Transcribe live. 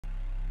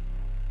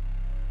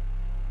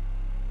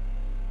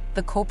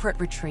the corporate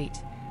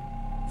retreat.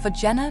 For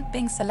Jenna,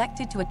 being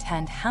selected to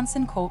attend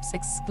Hansen Corp's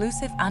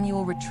exclusive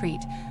annual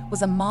retreat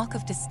was a mark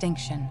of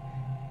distinction.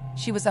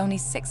 She was only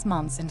 6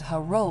 months into her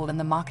role in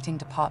the marketing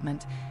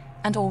department,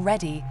 and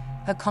already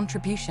her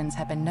contributions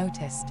had been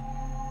noticed.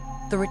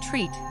 The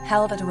retreat,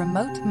 held at a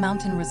remote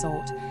mountain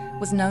resort,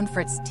 was known for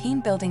its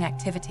team-building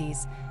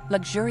activities,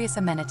 luxurious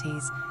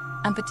amenities,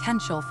 and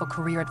potential for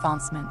career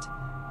advancement.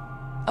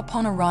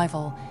 Upon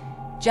arrival,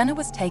 Jenna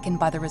was taken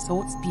by the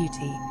resort's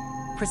beauty: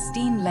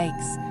 pristine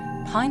lakes,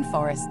 pine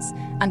forests,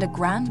 and a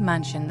grand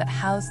mansion that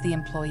housed the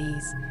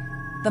employees.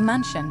 The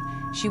mansion,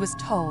 she was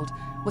told,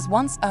 was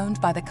once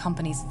owned by the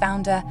company's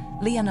founder,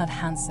 Leonard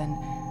Hansen,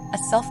 a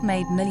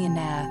self-made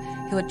millionaire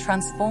who had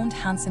transformed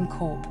Hansen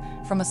Corp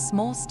from a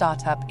small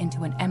startup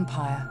into an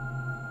empire.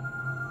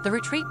 The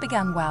retreat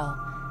began well.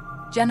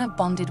 Jenna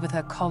bonded with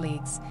her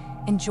colleagues,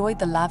 enjoyed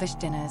the lavish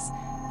dinners,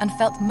 and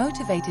felt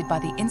motivated by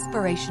the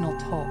inspirational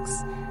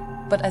talks.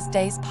 But as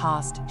days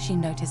passed, she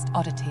noticed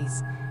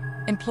oddities.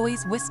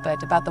 Employees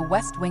whispered about the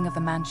west wing of the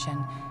mansion,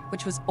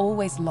 which was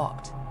always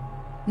locked.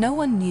 No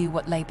one knew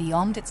what lay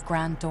beyond its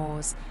grand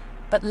doors,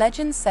 but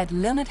legend said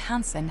Leonard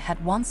Hansen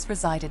had once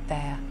resided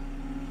there.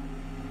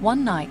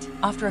 One night,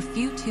 after a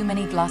few too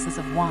many glasses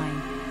of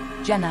wine,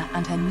 Jenna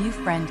and her new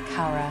friend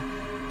Kara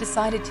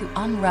decided to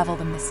unravel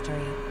the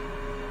mystery.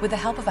 With the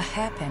help of a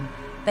hairpin,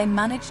 they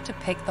managed to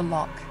pick the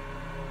lock.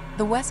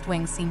 The West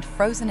Wing seemed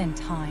frozen in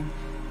time,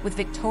 with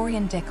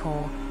Victorian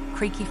decor,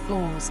 creaky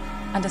floors,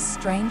 and a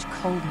strange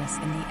coldness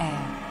in the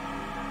air.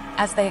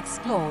 As they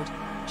explored,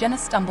 Jenna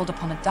stumbled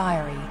upon a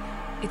diary,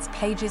 its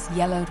pages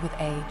yellowed with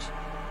age.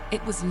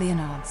 It was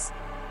Leonard's.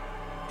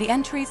 The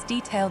entries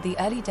detailed the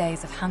early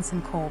days of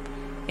Hansen Corp,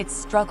 its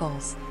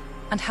struggles,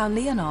 and how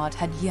Leonard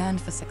had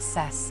yearned for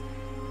success.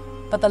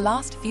 But the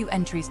last few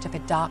entries took a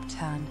dark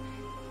turn.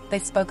 They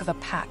spoke of a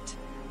pact,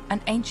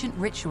 an ancient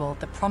ritual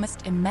that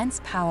promised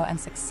immense power and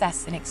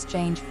success in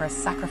exchange for a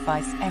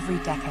sacrifice every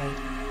decade.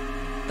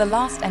 The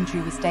last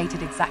entry was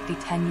dated exactly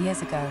 10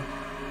 years ago,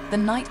 the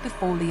night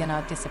before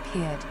Leonard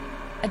disappeared,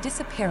 a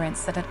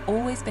disappearance that had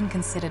always been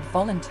considered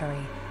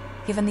voluntary,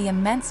 given the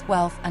immense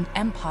wealth and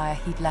empire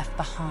he'd left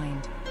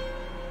behind.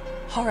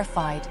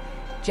 Horrified,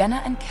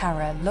 Jenna and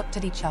Kara looked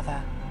at each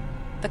other.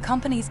 The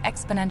company's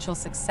exponential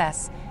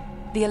success,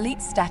 the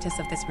elite status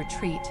of this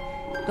retreat,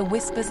 the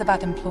whispers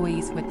about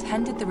employees who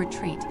attended the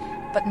retreat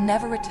but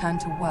never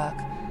returned to work,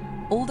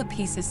 all the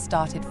pieces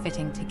started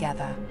fitting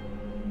together.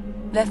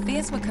 Their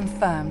fears were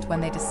confirmed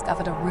when they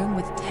discovered a room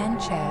with 10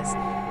 chairs,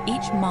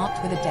 each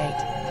marked with a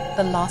date,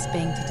 the last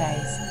being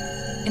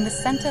today's. In the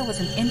center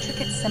was an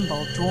intricate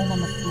symbol drawn on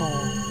the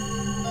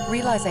floor.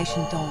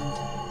 Realization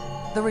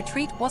dawned. The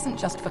retreat wasn't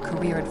just for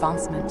career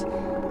advancement.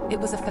 It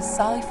was a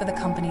facade for the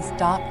company's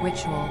dark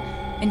ritual,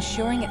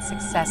 ensuring its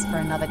success for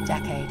another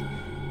decade.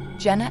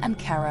 Jenna and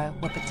Kara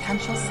were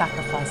potential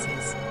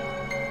sacrifices.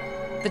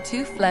 The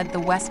two fled the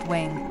West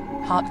Wing,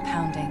 heart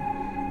pounding.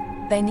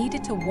 They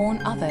needed to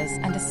warn others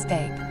and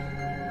escape.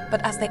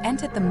 But as they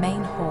entered the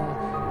main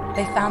hall,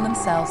 they found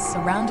themselves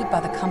surrounded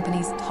by the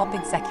company's top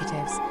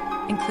executives,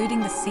 including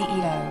the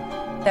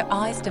CEO, their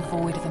eyes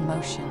devoid of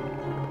emotion.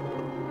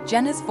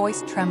 Jenna's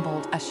voice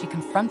trembled as she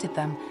confronted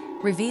them,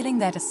 revealing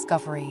their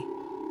discovery.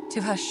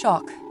 To her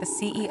shock, the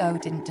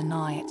CEO didn't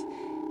deny it.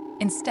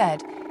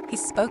 Instead, he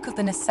spoke of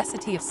the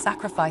necessity of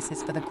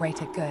sacrifices for the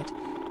greater good,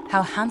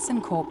 how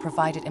Hansen Corp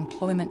provided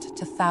employment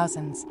to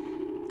thousands,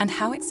 and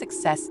how its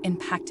success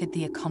impacted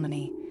the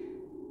economy.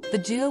 The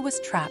duo was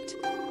trapped,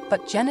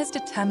 but Jenna's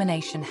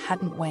determination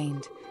hadn't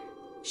waned.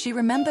 She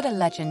remembered a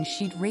legend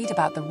she'd read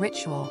about the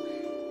ritual,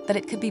 that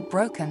it could be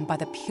broken by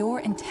the pure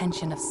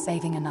intention of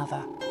saving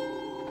another.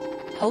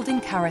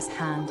 Holding Kara's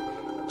hand,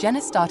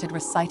 Jenna started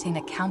reciting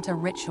a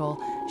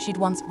counter-ritual she'd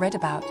once read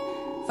about,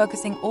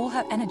 focusing all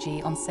her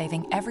energy on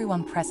saving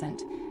everyone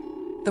present.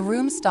 The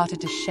room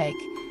started to shake,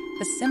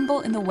 the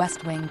symbol in the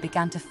West Wing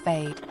began to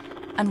fade,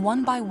 and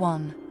one by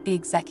one, the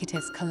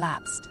executives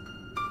collapsed.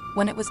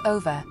 When it was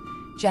over,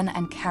 Jenna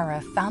and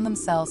Kara found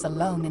themselves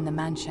alone in the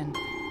mansion.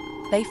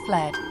 They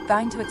fled,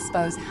 vowing to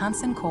expose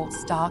Hansen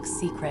Corp's dark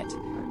secret.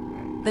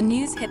 The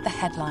news hit the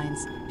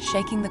headlines,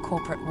 shaking the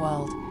corporate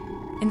world.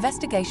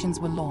 Investigations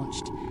were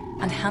launched,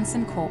 and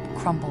Hansen Corp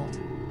crumbled.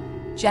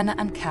 Jenna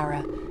and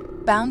Kara,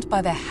 bound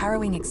by their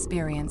harrowing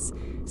experience,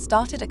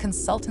 started a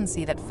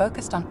consultancy that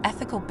focused on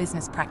ethical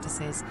business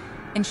practices,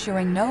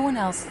 ensuring no one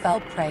else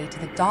fell prey to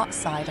the dark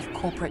side of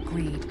corporate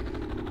greed.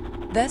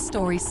 Their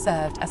story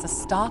served as a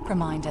stark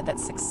reminder that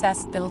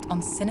success built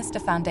on sinister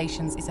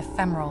foundations is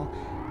ephemeral,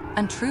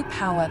 and true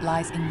power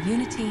lies in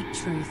unity,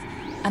 truth,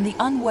 and the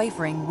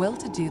unwavering will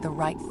to do the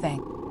right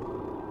thing.